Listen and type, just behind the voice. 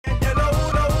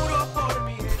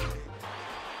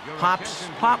Pop's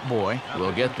Pop Boy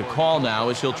will get the call now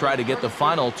as he'll try to get the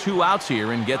final 2 outs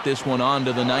here and get this one on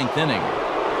to the 9th inning.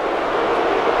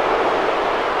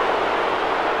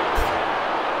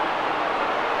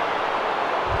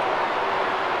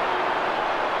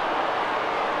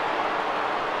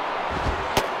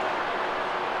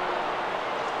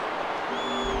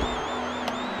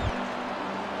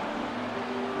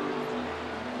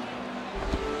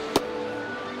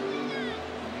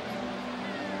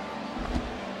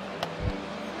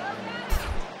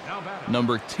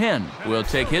 Number 10 will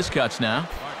take his cuts now.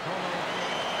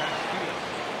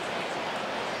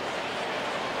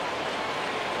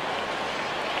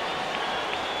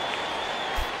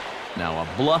 Now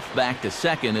a bluff back to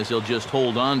second as he'll just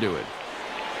hold on to it.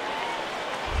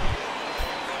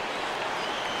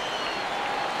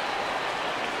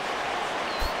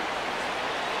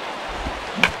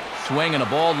 Swinging a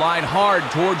ball line hard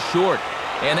towards short.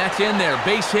 And that's in there.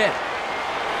 Base hit.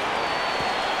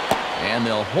 And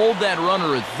they'll hold that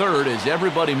runner at third as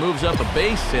everybody moves up a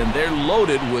base, and they're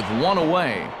loaded with 1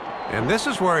 away. And this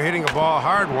is where hitting a ball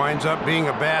hard winds up being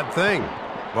a bad thing.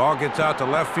 Ball gets out to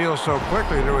left field so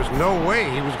quickly there was no way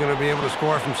he was going to be able to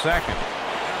score from second.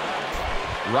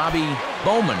 Robbie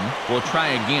Bowman will try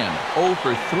again. 0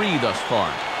 for 3 thus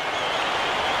far.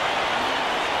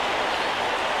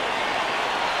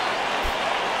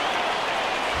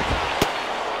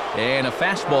 And a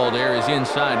fastball there is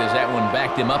inside as that one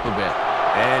backed him up a bit.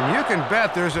 And you can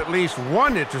bet there's at least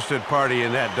one interested party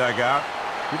in that dugout.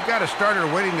 You've got a starter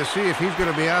waiting to see if he's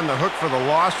going to be on the hook for the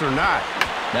loss or not.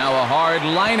 Now a hard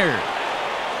liner.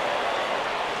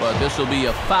 But this will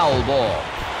be a foul ball.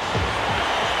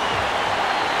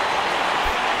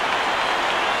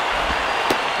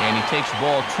 And he takes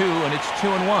ball 2, and it's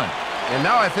 2-1. And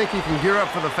now I think he can gear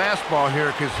up for the fastball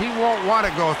here because he won't want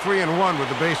to go 3-1 with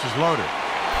the bases loaded.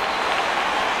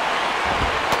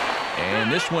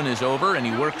 And this one is over, and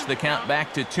he works the count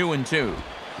back to 2-2.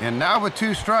 And now with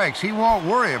 2 strikes, he won't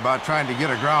worry about trying to get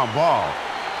a ground ball.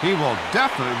 He will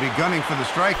definitely be gunning for the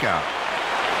strikeout.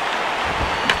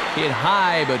 Hit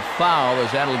high but foul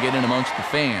as that'll get in amongst the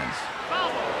fans.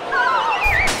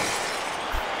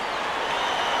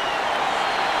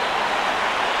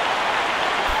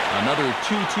 Another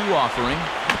 2-2 offering.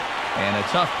 And a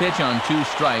tough pitch on 2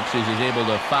 strikes as he's able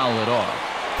to foul it off.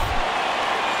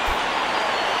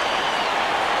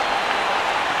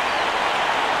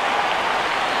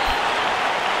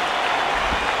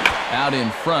 Out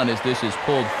in front as this is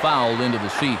pulled foul into the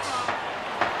seats.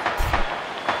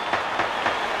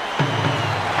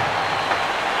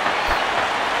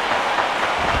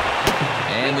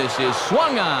 And this is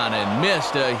swung on and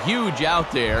missed. A huge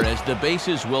out there as the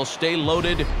bases will stay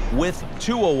loaded with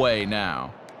 2 away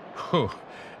now. Whew.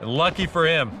 Lucky for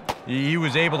him. He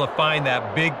was able to find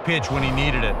that big pitch when he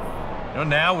needed it. You know,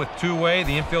 now with 2 away,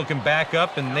 the infield can back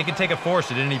up and they can take a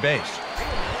force at any base.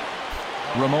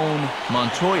 Ramon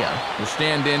Montoya will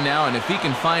stand in now, and if he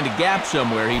can find a gap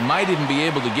somewhere, he might even be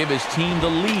able to give his team the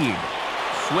lead.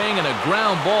 Swing and a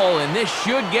ground ball, and this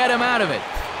should get him out of it.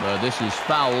 But this is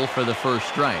foul for the first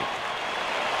strike.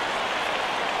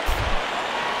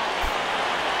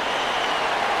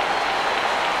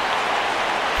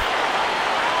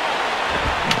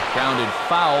 Grounded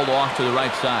fouled off to the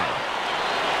right side.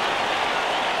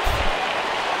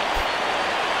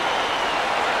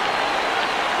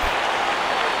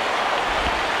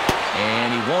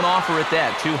 And he won't offer it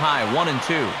that. Too high.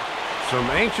 1-2. Some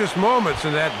anxious moments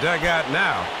in that dugout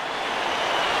now.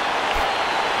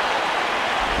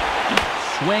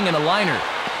 Swing and a liner.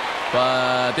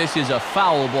 But this is a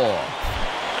foul ball.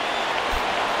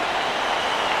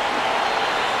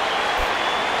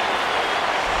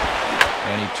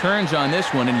 And he turns on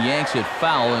this one and yanks it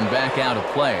foul and back out of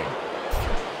play.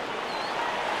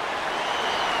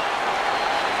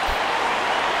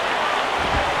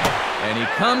 And he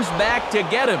comes back to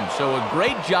get him, so a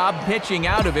great job pitching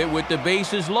out of it with the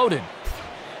bases loaded.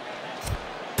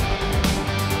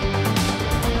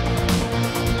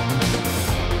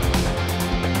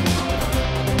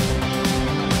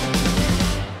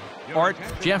 Art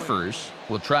Jeffers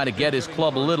will try to get his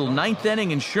club a little 9th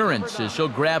inning insurance as he'll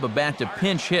grab a bat to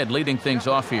pinch hit, leading things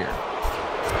off here.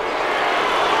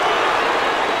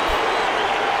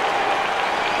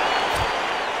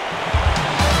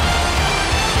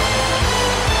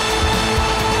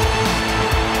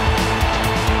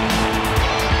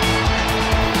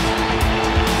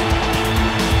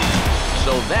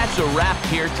 That's a wrap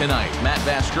here tonight. Matt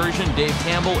Vasgersian, Dave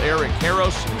Campbell, Eric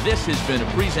Harros. This has been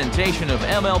a presentation of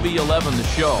MLB 11 The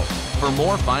Show. For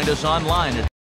more, find us online at